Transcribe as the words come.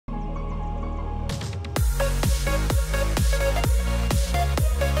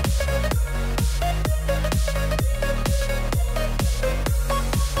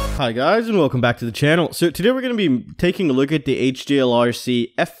Hi guys, and welcome back to the channel. So today we're going to be taking a look at the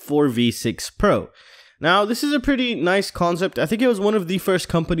HGLRC F4 V6PRO. Now this is a pretty nice concept. I think it was one of the first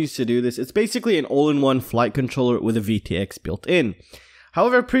companies to do this. It's basically an all-in-one flight controller with a VTX built in.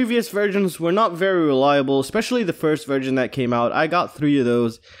 However, previous versions were not very reliable, especially the first version that came out. I got 3 of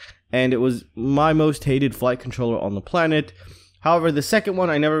those, and it was my most hated flight controller on the planet. However, the second one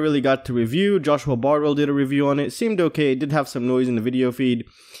I never really got to review. Joshua Bardwell did a review on it. It seemed okay. It did have some noise in the video feed.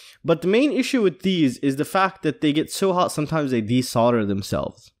 But the main issue with these is the fact that they get so hot sometimes they desolder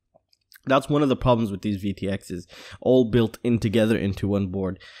themselves. That's one of the problems with these VTXs, all built in together into one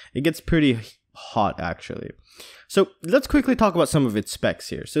board. It gets pretty hot actually. So let's quickly talk about some of its specs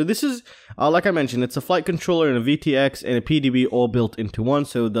here. So this is, like I mentioned, it's a flight controller and a VTX and a PDB all built into one,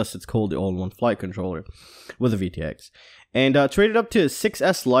 so thus it's called the all-in-one flight controller with a VTX. And it's rated up to a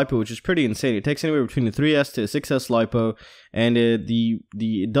 6S LiPo, which is pretty insane. It takes anywhere between a 3S to a 6S LiPo, and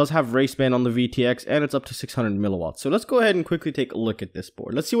it does have race band on the VTX, and it's up to 600 milliwatts. So let's go ahead and quickly take a look at this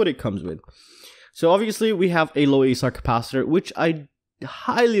board. Let's see what it comes with. So obviously we have a low ASR capacitor, which I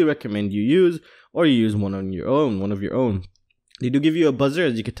highly recommend you use, or you use one of your own. They do give you a buzzer,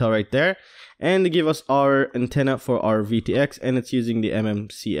 as you can tell right there, and they give us our antenna for our VTX, and it's using the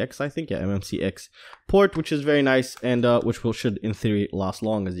MMCX, I think, yeah, MMCX port, which is very nice, and which should, in theory, last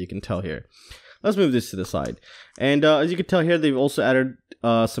long, as you can tell here. Let's move this to the side, and as you can tell here, they've also added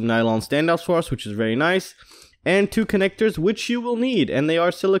some nylon standoffs for us, which is very nice, and 2 connectors, which you will need, and they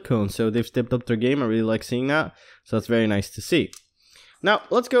are silicone, so they've stepped up their game. I really like seeing that, so that's very nice to see. Now,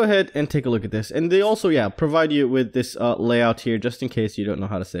 let's go ahead and take a look at this. And they also, provide you with this layout here, just in case you don't know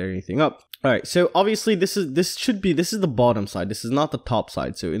how to set anything up. Alright, so obviously this is the bottom side. This is not the top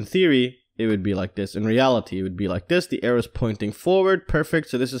side. So in theory, it would be like this. In reality, it would be like this. The arrow's pointing forward. Perfect.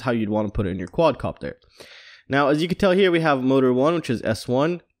 So this is how you'd want to put it in your quadcopter. Now, as you can tell here, we have motor 1, which is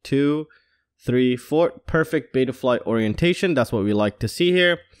S1, 2, 3, 4. Perfect Betaflight orientation. That's what we like to see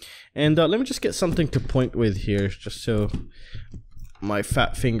here. And let me just get something to point with here, just so my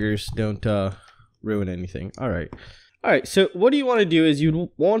fat fingers don't ruin anything. Alright, so what you want to do is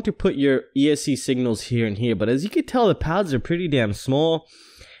you want to put your ESC signals here and here, but as you can tell, the pads are pretty damn small,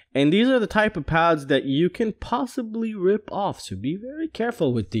 and these are the type of pads that you can possibly rip off, so be very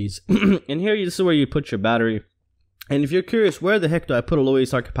careful with these. And here, this is where you put your battery. And if you're curious, where the heck do I put a low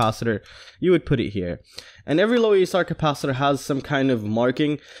ASR capacitor, you would put it here. And every low ASR capacitor has some kind of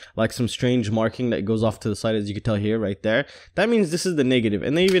marking, like some strange marking that goes off to the side, as you can tell here, right there. That means this is the negative,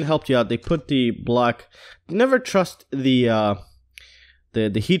 and they even helped you out. They put the black. Never trust the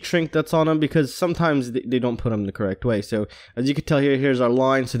heat shrink that's on them, because sometimes they don't put them the correct way. So as you can tell here, here's our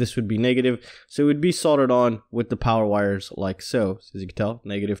line, so this would be negative. So it would be soldered on with the power wires like so. So as you can tell,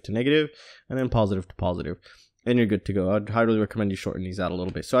 negative to negative, and then positive to positive. And you're good to go. I'd highly recommend you shorten these out a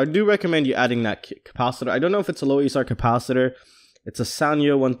little bit. So I do recommend you adding that capacitor. I don't know if it's a low ASR capacitor. It's a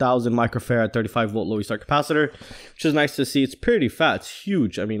Sanyo 1000 microfarad 35 volt low ASR capacitor, which is nice to see. It's pretty fat. It's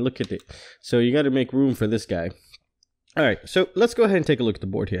huge. I mean, look at it. So you got to make room for this guy. All right, so let's go ahead and take a look at the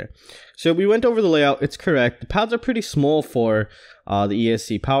board here. So we went over the layout. It's correct. The pads are pretty small for the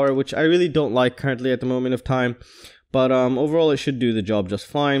ESC power, which I really don't like currently at the moment of time. But overall, it should do the job just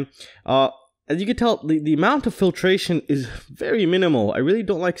fine. As you can tell, the amount of filtration is very minimal. I really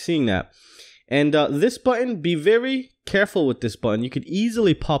don't like seeing that. And this button, be very careful with this button. You could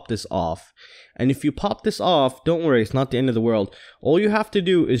easily pop this off. And if you pop this off, don't worry, it's not the end of the world. All you have to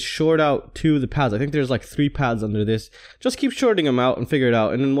do is short out 2 of the pads. I think there's like 3 pads under this. Just keep shorting them out and figure it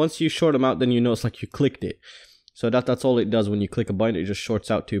out. And then once you short them out, then you know it's like you clicked it. So that's all it does when you click a button. It just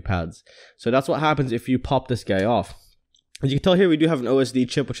shorts out 2 pads. So that's what happens if you pop this guy off. As you can tell here, we do have an OSD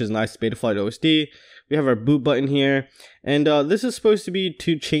chip, which is nice, Betaflight OSD. We have our boot button here, and this is supposed to be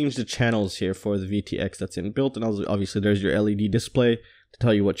to change the channels here for the VTX that's inbuilt, and obviously there's your LED display to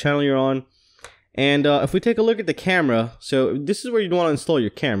tell you what channel you're on. And if we take a look at the camera, so this is where you'd want to install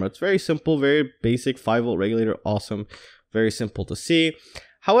your camera. It's very simple, very basic, 5 volt regulator, awesome, very simple to see.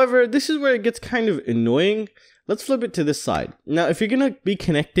 However, this is where it gets kind of annoying. Let's flip it to this side. Now, if you're going to be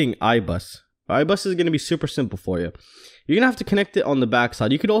connecting iBus is going to be super simple for you. You're going to have to connect it on the back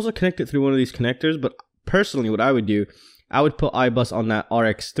side. You could also connect it through one of these connectors, but personally what I would do, I would put iBus on that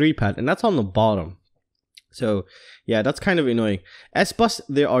RX3 pad, and that's on the bottom. So yeah, that's kind of annoying. S-Bus,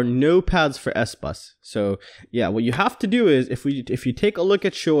 there are no pads for S-Bus. So yeah, what you have to do is, if you take a look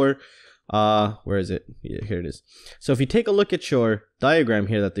at your, where is it? Yeah, here it is. So if you take a look at your diagram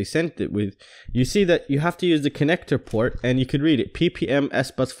here that they sent it with, you see that you have to use the connector port, and you could read it, PPM,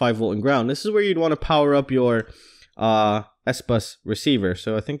 S-Bus, 5 volt and ground. This is where you'd want to power up your S-Bus receiver.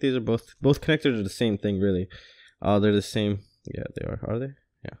 So I think these are both connectors are the same thing, really. They're the same. Yeah, they are. Are they?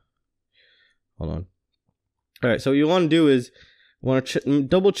 Yeah. Hold on. All right, so what you want to do is want to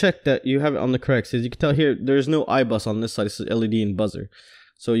double check that you have it on the correct. So as you can tell here, there's no iBus on this side. This is LED and buzzer.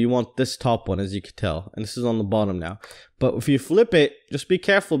 So you want this top one, as you can tell, and this is on the bottom now. But if you flip it, just be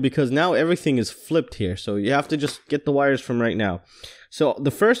careful because now everything is flipped here. So you have to just get the wires from right now. So the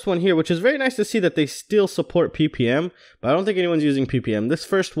first one here, which is very nice to see that they still support PPM, but I don't think anyone's using PPM. This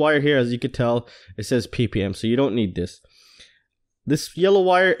first wire here, as you can tell, it says PPM, so you don't need this. This yellow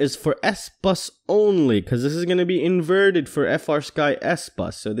wire is for S-Bus only, because this is going to be inverted for FrSky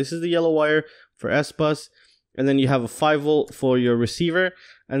S-Bus. So this is the yellow wire for S-Bus, and then you have a 5 volt for your receiver,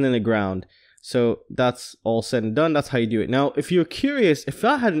 and then a ground. So that's all said and done. That's how you do it. Now, if you're curious, if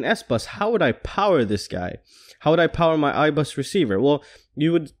I had an S-Bus, how would I power this guy? How would I power my iBus receiver? Well,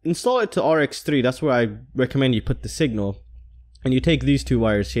 you would install it to RX3. That's where I recommend you put the signal. And you take these two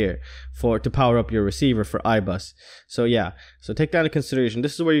wires here to power up your receiver for iBus. So yeah, so take that into consideration.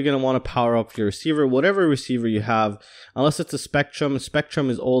 This is where you're going to want to power up your receiver, whatever receiver you have, unless it's a Spectrum. Spectrum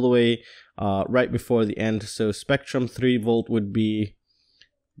is all the way right before the end. So Spectrum 3 volt would be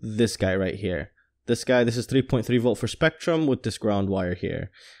this guy right here. This guy, this is 3.3 volt for Spectrum with this ground wire here.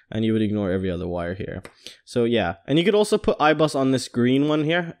 And you would ignore every other wire here. So yeah, and you could also put iBus on this green one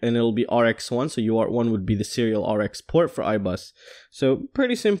here, and it'll be RX1. So UART1 would be the serial RX port for iBus. So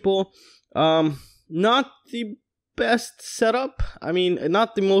pretty simple. Not the best setup. I mean,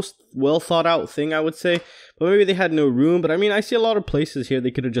 not the most well thought out thing, I would say. But maybe they had no room. But I mean, I see a lot of places here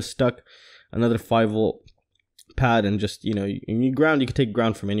they could have just stuck another 5 volt pad and just, you know, you ground. You could take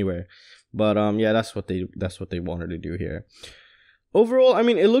ground from anywhere. But yeah, that's what they wanted to do here. Overall, I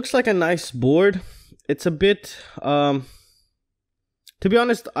mean, it looks like a nice board. It's a bit, to be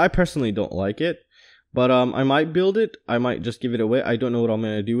honest, I personally don't like it. But I might build it. I might just give it away. I don't know what I'm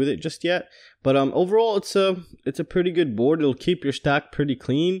going to do with it just yet. But overall, it's a pretty good board. It'll keep your stack pretty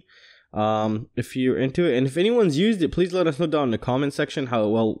clean if you're into it. And if anyone's used it, please let us know down in the comment section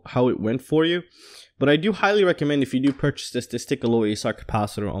how it went for you. But I do highly recommend if you do purchase this to stick a low ASR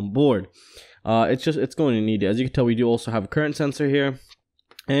capacitor on board. It's going to need it. As you can tell, we do also have a current sensor here.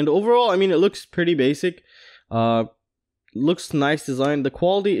 And overall, I mean, it looks pretty basic. Looks nice design. The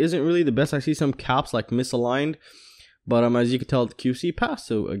quality isn't really the best. I see some caps like misaligned. But as you can tell, the QC passed,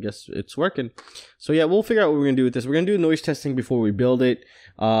 so I guess it's working. So yeah, we'll figure out what we're going to do with this. We're going to do noise testing before we build it.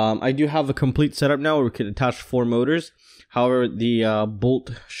 I do have a complete setup now where we could attach 4 motors. However, the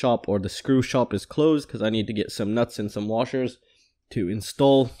bolt shop or the screw shop is closed because I need to get some nuts and some washers to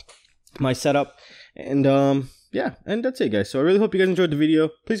install my setup. And yeah, and that's it, guys. So I really hope you guys enjoyed the video.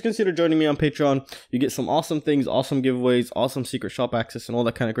 Please consider joining me on Patreon. You get some awesome things, awesome giveaways, awesome secret shop access, and all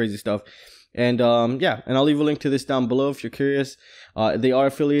that kind of crazy stuff. And yeah, and I'll leave a link to this down below if you're curious. They are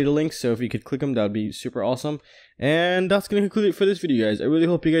affiliated links, so if you could click them, that would be super awesome. And that's going to conclude it for this video, guys. I really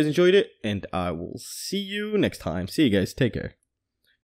hope you guys enjoyed it, and I will see you next time. See you guys. Take care.